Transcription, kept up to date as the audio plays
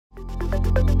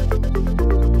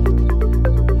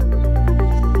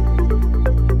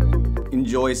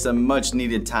enjoy some much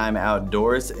needed time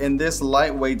outdoors in this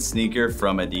lightweight sneaker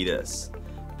from Adidas.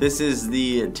 This is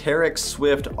the Terrex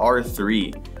Swift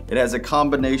R3. It has a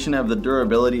combination of the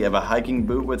durability of a hiking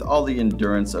boot with all the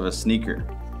endurance of a sneaker.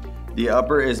 The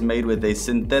upper is made with a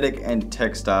synthetic and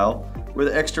textile with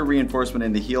extra reinforcement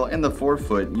in the heel and the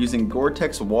forefoot using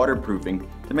GORE-TEX waterproofing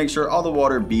to make sure all the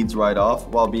water beads right off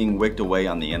while being wicked away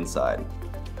on the inside.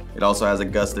 It also has a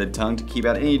gusseted tongue to keep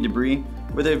out any debris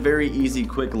with a very easy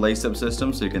quick lace-up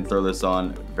system, so you can throw this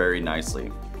on very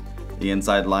nicely. The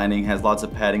inside lining has lots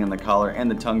of padding on the collar and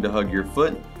the tongue to hug your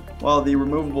foot, while the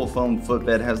removable foam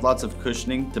footbed has lots of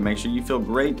cushioning to make sure you feel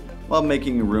great while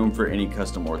making room for any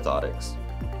custom orthotics.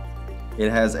 It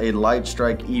has a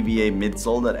Lightstrike EVA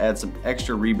midsole that adds some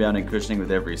extra rebound and cushioning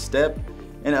with every step,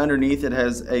 and underneath it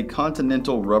has a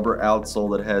Continental rubber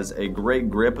outsole that has a great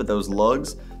grip with those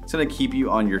lugs. It's going to keep you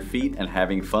on your feet and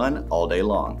having fun all day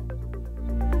long.